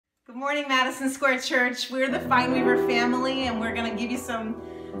Good morning, Madison Square Church. We're the Fynewever Family, and we're going to give you some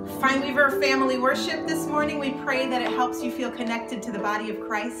Fynewever Family worship this morning. We pray that it helps you feel connected to the body of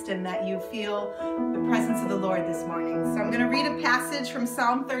Christ and that you feel the presence of the Lord this morning. So I'm going to read a passage from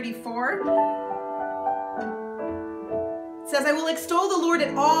Psalm 34. It says, I will extol the Lord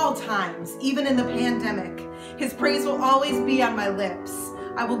at all times, even in the pandemic. His praise will always be on my lips.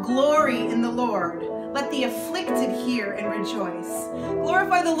 I will glory in the Lord. Let the afflicted hear and rejoice.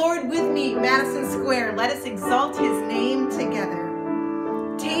 Glorify the Lord with me, Madison Square. Let us exalt his name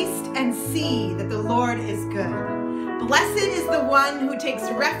together. Taste and see that the Lord is good. Blessed is the one who takes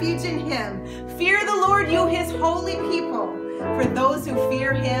refuge in him. Fear the Lord, you his holy people. For those who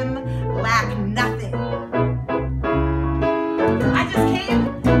fear him lack nothing. I just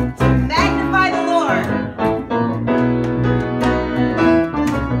came to magnify the Lord.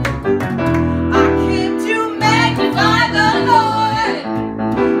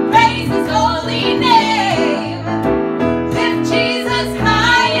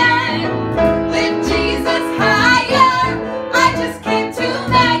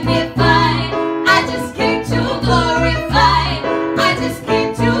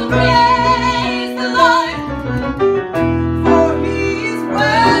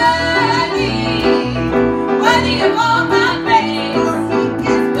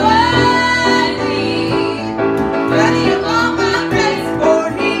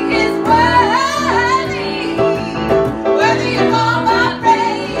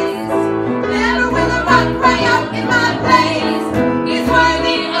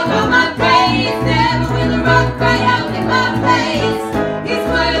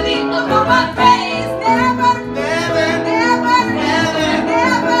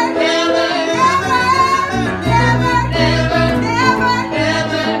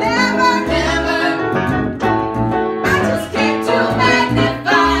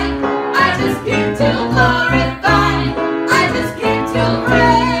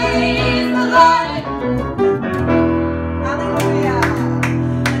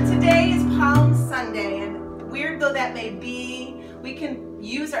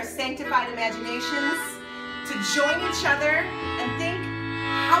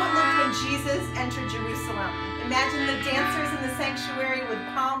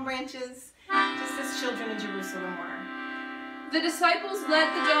 The disciples led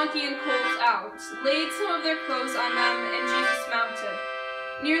the donkey and colt out, laid some of their clothes on them, and Jesus mounted.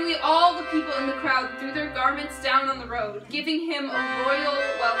 Nearly all the people in the crowd threw their garments down on the road, giving him a royal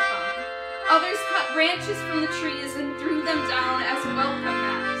welcome. Others cut branches from the trees and threw them down as a welcome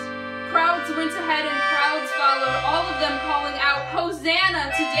mat. Crowds went ahead and crowds followed, all of them calling out, Hosanna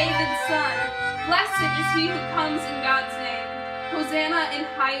to David's son! Blessed is he who comes in God's name! Hosanna in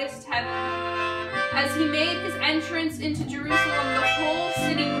highest heaven! As he made his entrance into Jerusalem, the whole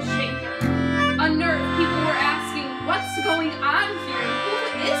city was shaken. Unnerved, people were asking, what's going on here?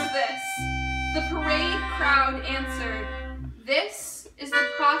 Who is this? The parade crowd answered, this is the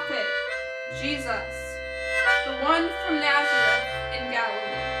prophet, Jesus, the one from Nazareth in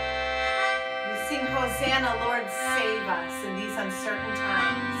Galilee. We sing, Hosanna, Lord, save us in these uncertain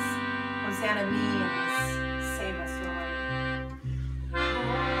times. Hosanna means, save us, Lord.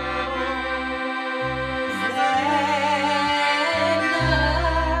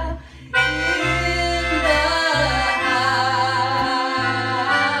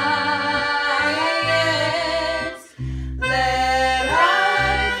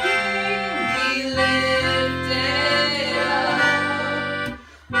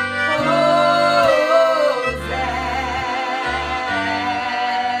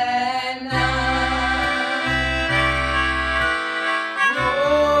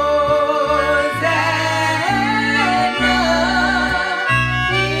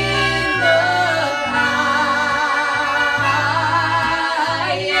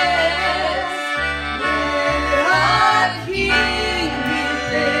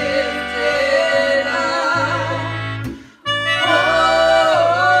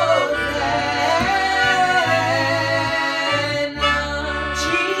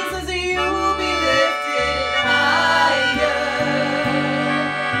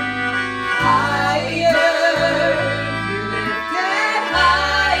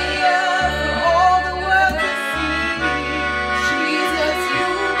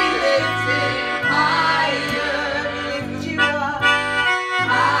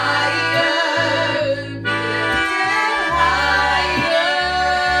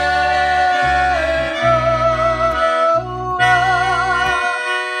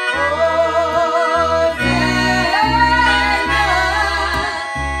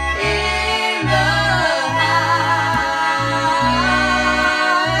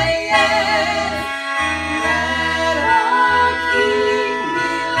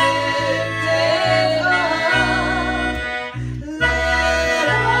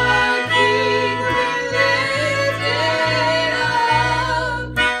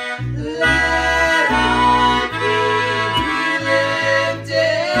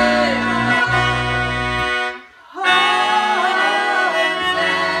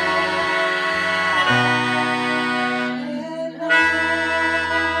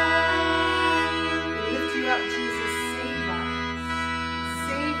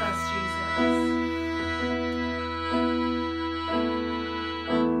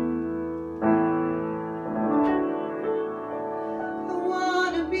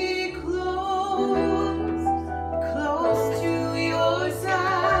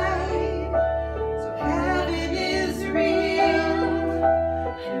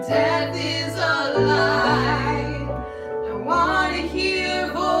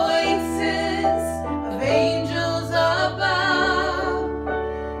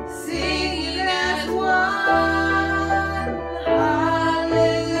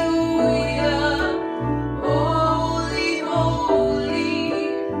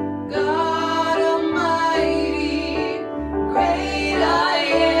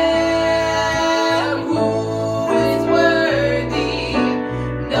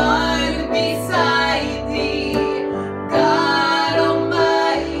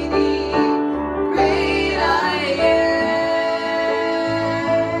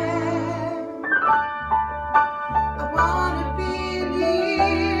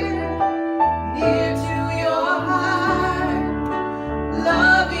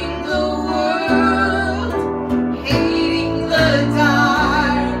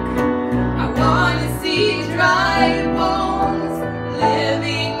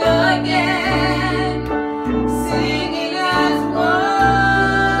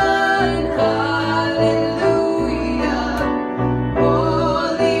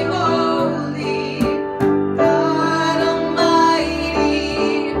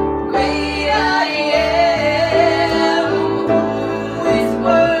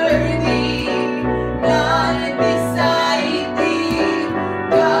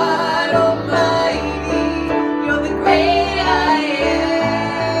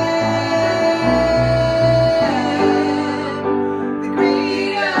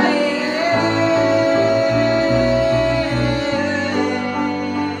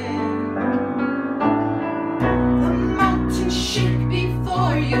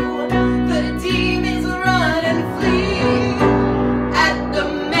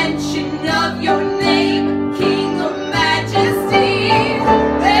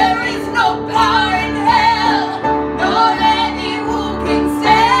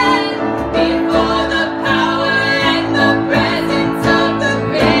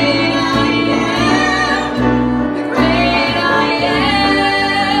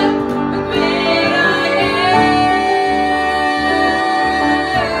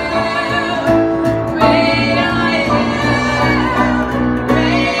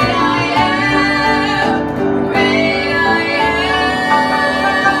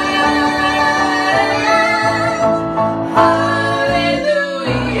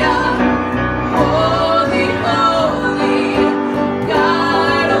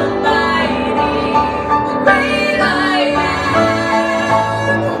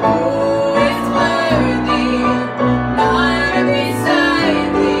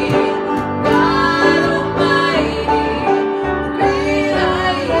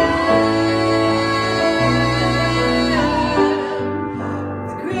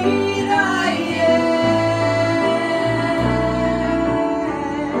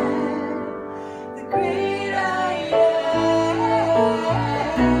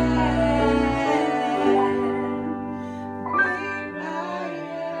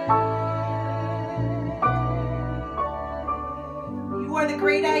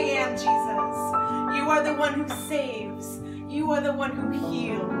 am, Jesus. You are the one who saves. You are the one who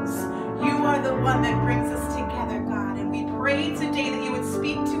heals. You are the one that brings us together, God. And we pray today that you would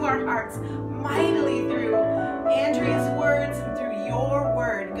speak to our hearts mightily